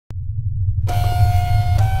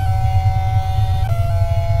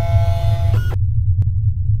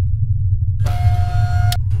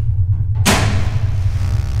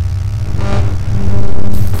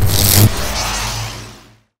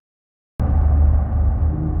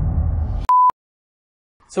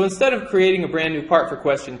So instead of creating a brand new part for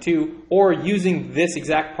question 2 or using this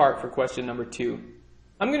exact part for question number 2,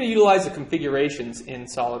 I'm going to utilize the configurations in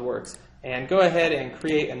SolidWorks and go ahead and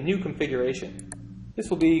create a new configuration. This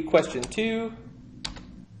will be question 2.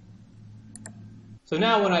 So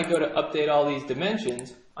now when I go to update all these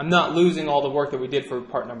dimensions, I'm not losing all the work that we did for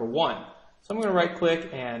part number 1. So I'm going to right click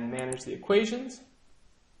and manage the equations.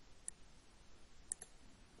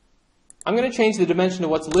 I'm going to change the dimension to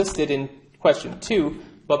what's listed in question 2,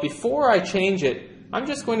 but before I change it, I'm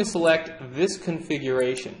just going to select this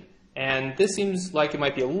configuration. And this seems like it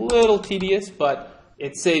might be a little tedious, but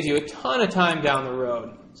it saves you a ton of time down the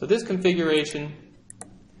road. So this configuration,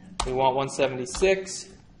 we want 176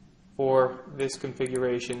 for this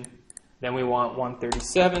configuration. Then we want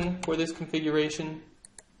 137 for this configuration.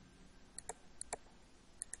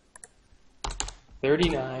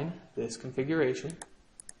 39, this configuration.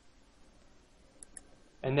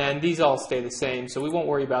 And then these all stay the same, so we won't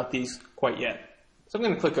worry about these quite yet. So I'm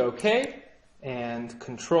going to click OK and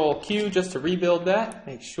Control Q just to rebuild that,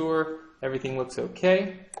 make sure everything looks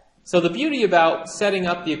okay. So the beauty about setting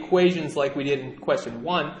up the equations like we did in question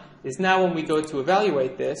 1 is now when we go to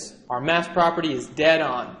evaluate this, our mass property is dead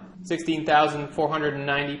on,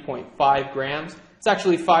 16,490.5 grams. It's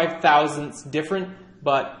actually 5 thousandths different,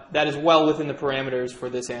 but that is well within the parameters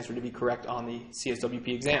for this answer to be correct on the CSWP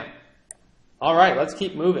exam. All right, let's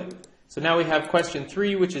keep moving. So now we have question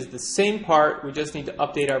 3, which is the same part. We just need to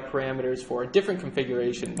update our parameters for a different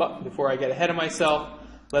configuration. But before I get ahead of myself,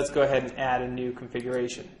 let's go ahead and add a new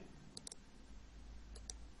configuration.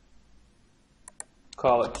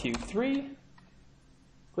 Call it Q3.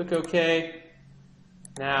 Click OK.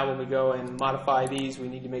 Now when we go and modify these, we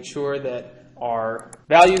need to make sure that our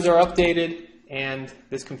values are updated and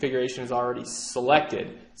this configuration is already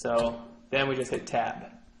selected. So then we just hit Tab.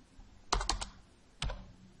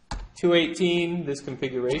 218, this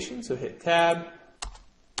configuration, so hit Tab.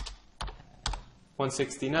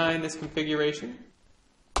 169, this configuration.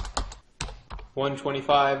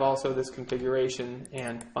 125, also this configuration.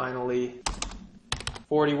 And finally,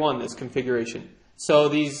 41, this configuration. So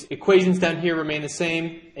these equations down here remain the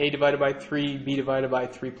same, a divided by 3, b divided by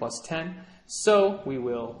 3 plus 10. So we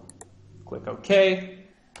will click OK,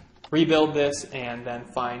 rebuild this, and then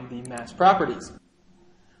find the mass properties.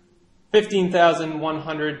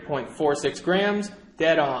 15,100.46 grams,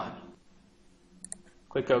 dead on.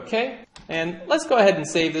 Click OK, and let's go ahead and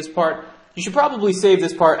save this part. You should probably save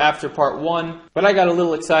this part after part 1, but I got a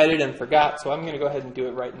little excited and forgot, so I'm going to go ahead and do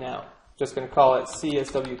it right now. Just going to call it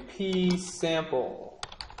CSWP sample.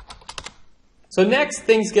 So next,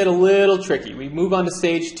 things get a little tricky. We move on to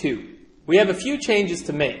stage 2. We have a few changes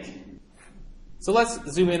to make. So let's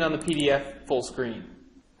zoom in on the PDF full screen.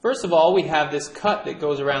 First of all, we have this cut that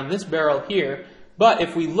goes around this barrel here, but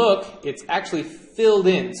if we look, it's actually filled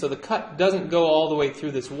in. So the cut doesn't go all the way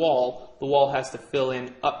through this wall. The wall has to fill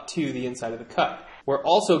in up to the inside of the cut. We're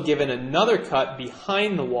also given another cut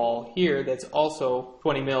behind the wall here that's also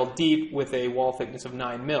 20 mil deep with a wall thickness of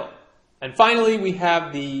 9 mil. And finally, we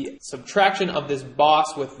have the subtraction of this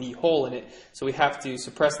boss with the hole in it. So we have to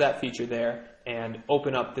suppress that feature there and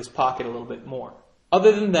open up this pocket a little bit more.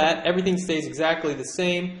 Other than that, everything stays exactly the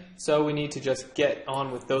same, so we need to just get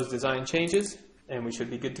on with those design changes, and we should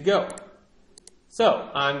be good to go. So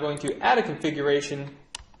I'm going to add a configuration,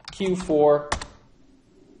 Q4,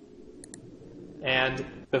 and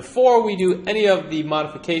before we do any of the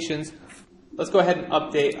modifications, let's go ahead and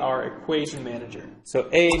update our equation manager. So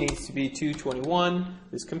A needs to be 221,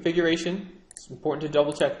 this configuration. It's important to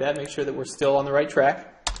double check that, make sure that we're still on the right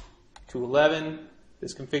track. 211,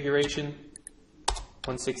 this configuration.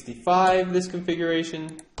 165, this configuration,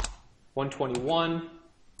 121,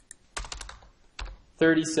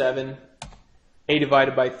 37, a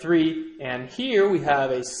divided by 3, and here we have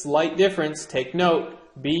a slight difference. Take note,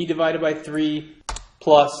 b divided by 3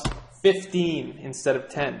 plus 15 instead of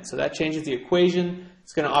 10. So that changes the equation.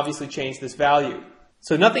 It's going to obviously change this value.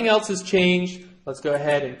 So nothing else has changed. Let's go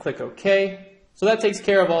ahead and click OK. So that takes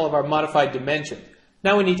care of all of our modified dimensions.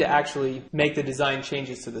 Now we need to actually make the design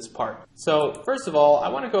changes to this part. So first of all, I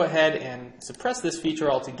want to go ahead and suppress this feature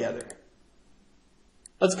altogether.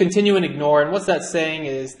 Let's continue and ignore, and what that's saying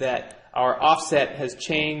is that our offset has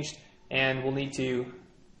changed and we'll need to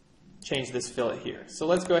change this fillet here. So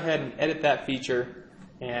let's go ahead and edit that feature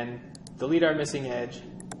and delete our missing edge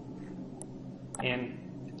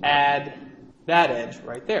and add that edge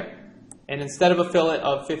right there. And instead of a fillet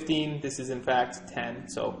of 15, this is in fact 10.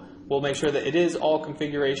 So we'll make sure that it is all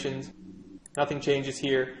configurations. Nothing changes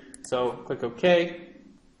here. So click OK.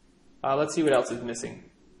 Let's see what else is missing.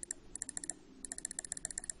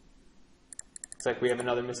 Looks like we have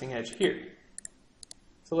another missing edge here.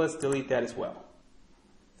 So let's delete that as well.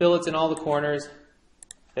 Fillets in all the corners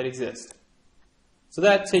that exist. So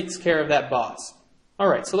that takes care of that boss.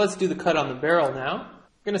 Alright, so let's do the cut on the barrel now.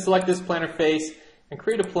 I'm going to select this planar face and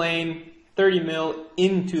create a plane 30 mil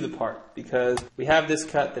into the part because we have this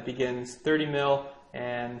cut that begins 30 mil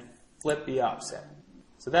and flip the offset.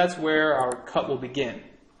 So that's where our cut will begin.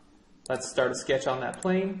 Let's start a sketch on that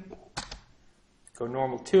plane. Go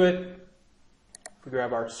normal to it. We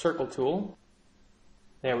grab our circle tool.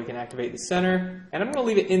 There we can activate the center. And I'm going to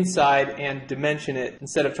leave it inside and dimension it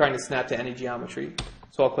instead of trying to snap to any geometry.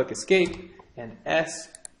 So I'll click Escape and S.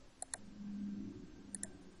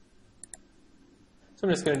 So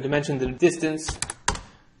I'm just going to dimension the distance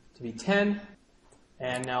to be 10.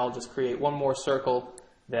 And now I'll just create one more circle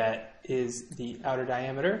that is the outer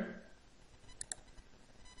diameter.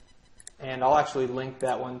 And I'll actually link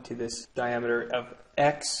that one to this diameter of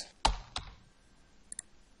X.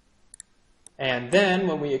 And then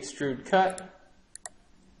when we extrude cut,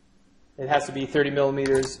 it has to be 30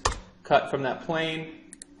 millimeters cut from that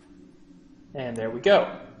plane. And there we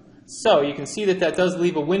go. So you can see that that does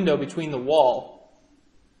leave a window between the wall.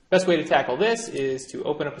 Best way to tackle this is to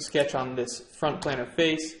open up a sketch on this front planar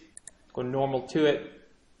face, go normal to it.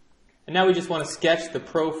 And now we just want to sketch the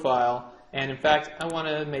profile. And in fact, I want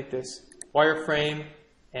to make this wireframe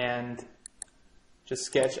and just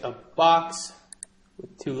sketch a box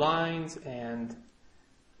with two lines and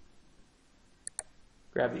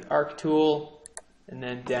grab the arc tool and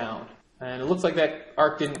then down. And it looks like that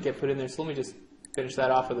arc didn't get put in there, so let me just finish that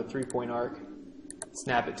off with a 3-point arc,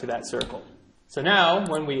 snap it to that circle. So now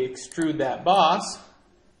when we extrude that boss,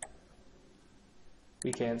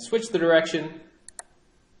 we can switch the direction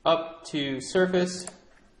up to surface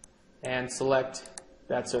and select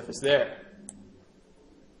that surface there.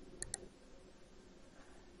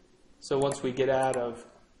 So once we get out of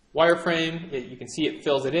wireframe, you can see it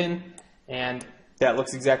fills it in, and that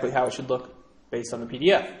looks exactly how it should look based on the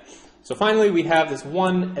PDF. So finally, we have this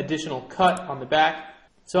one additional cut on the back.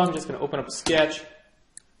 So I'm just going to open up a sketch,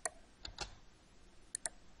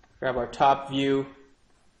 grab our top view.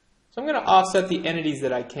 So I'm going to offset the entities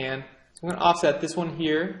that I can. So I'm going to offset this one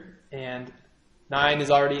here, and 9 is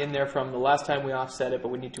already in there from the last time we offset it, but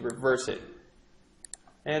we need to reverse it.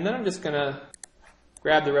 And then I'm just going to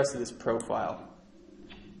grab the rest of this profile.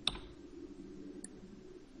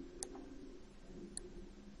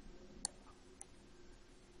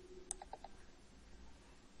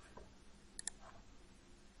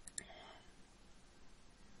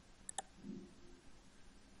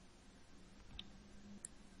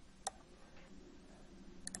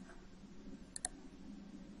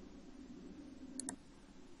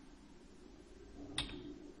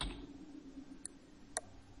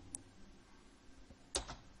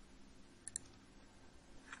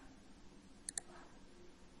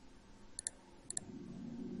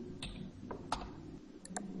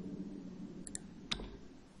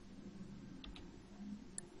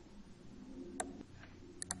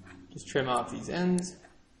 Just trim off these ends,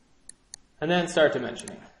 and then start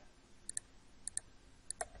dimensioning.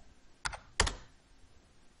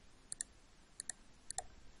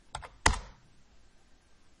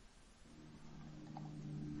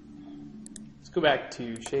 Let's go back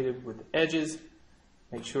to shaded with edges.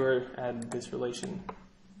 Make sure add this relation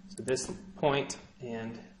to this point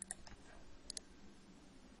and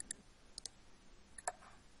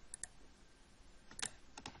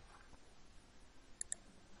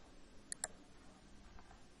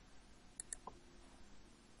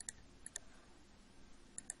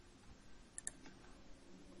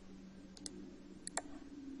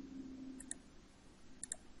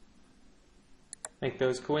make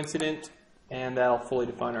those coincident, and that'll fully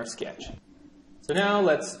define our sketch. So now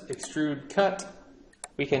let's extrude cut.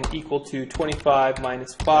 We can equal to 25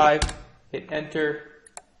 minus 5, hit enter,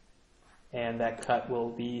 and that cut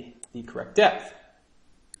will be the correct depth.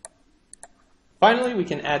 Finally, we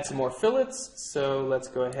can add some more fillets, so let's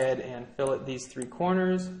go ahead and fillet these 3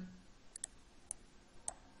 corners.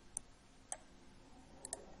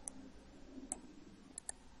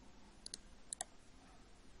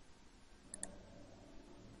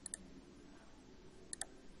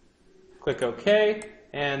 Click OK,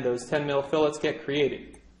 and those 10 mil fillets get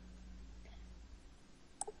created.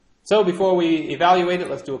 So before we evaluate it,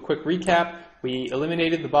 let's do a quick recap. We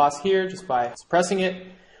eliminated the boss here just by suppressing it.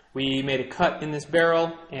 We made a cut in this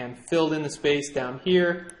barrel and filled in the space down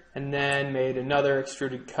here, and then made another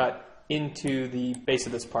extruded cut into the base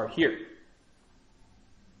of this part here.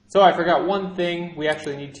 So I forgot one thing. We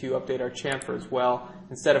actually need to update our chamfer as well.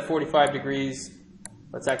 Instead of 45 degrees,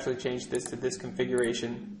 let's actually change this to this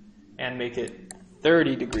configuration and make it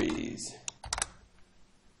 30 degrees.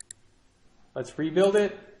 Let's rebuild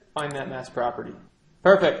it, find that mass property.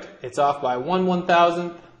 Perfect. It's off by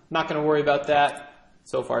 1/1000th. Not going to worry about that.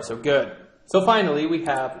 So far, so good. So finally, we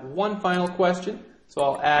have one final question. So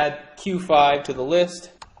I'll add Q5 to the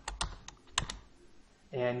list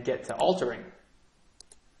and get to altering.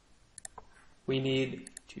 We need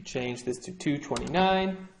to change this to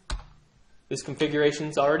 229. This configuration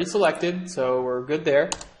is already selected, so we're good there.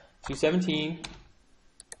 217,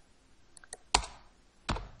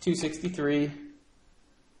 263,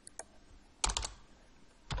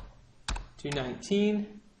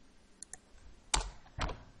 219,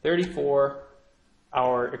 34.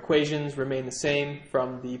 Our equations remain the same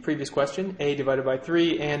from the previous question, a divided by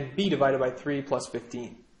 3 and b divided by 3 plus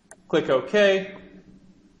 15. Click OK,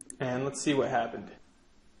 and let's see what happened.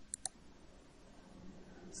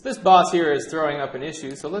 So this boss here is throwing up an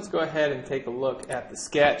issue, so let's go ahead and take a look at the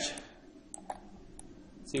sketch,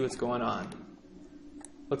 see what's going on.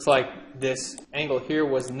 Looks like this angle here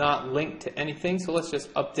was not linked to anything, so let's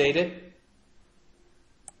just update it.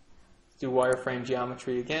 Let's do wireframe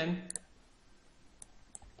geometry again.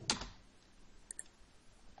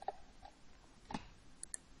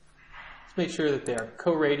 Let's make sure that they are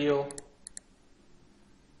co-radial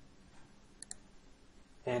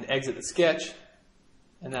and exit the sketch,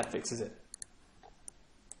 and that fixes it.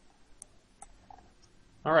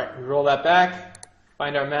 All right, we roll that back,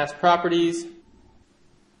 find our mass properties.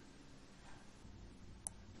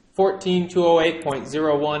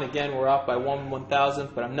 14208.01, again, we're off by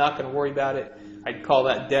 1/1000th, but I'm not going to worry about it. I'd call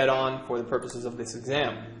that dead on for the purposes of this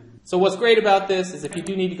exam. So what's great about this is if you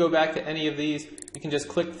do need to go back to any of these, you can just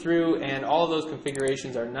click through and all of those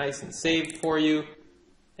configurations are nice and saved for you,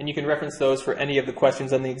 and you can reference those for any of the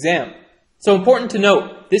questions on the exam. So important to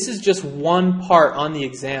note, this is just one part on the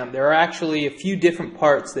exam. There are actually a few different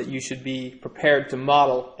parts that you should be prepared to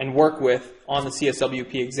model and work with on the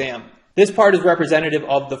CSWP exam. This part is representative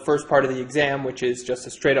of the first part of the exam, which is just a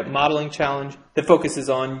straight up modeling challenge that focuses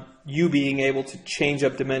on you being able to change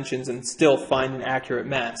up dimensions and still find an accurate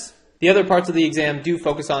mass. The other parts of the exam do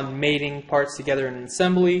focus on mating parts together in an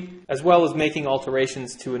assembly, as well as making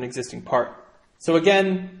alterations to an existing part. So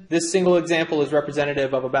again, this single example is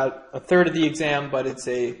representative of about a third of the exam, but it's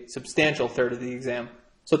a substantial third of the exam.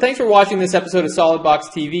 So thanks for watching this episode of SolidBox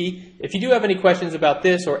TV. If you do have any questions about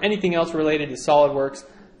this or anything else related to SolidWorks,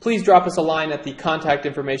 please drop us a line at the contact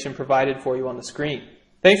information provided for you on the screen.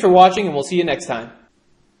 Thanks for watching, and we'll see you next time.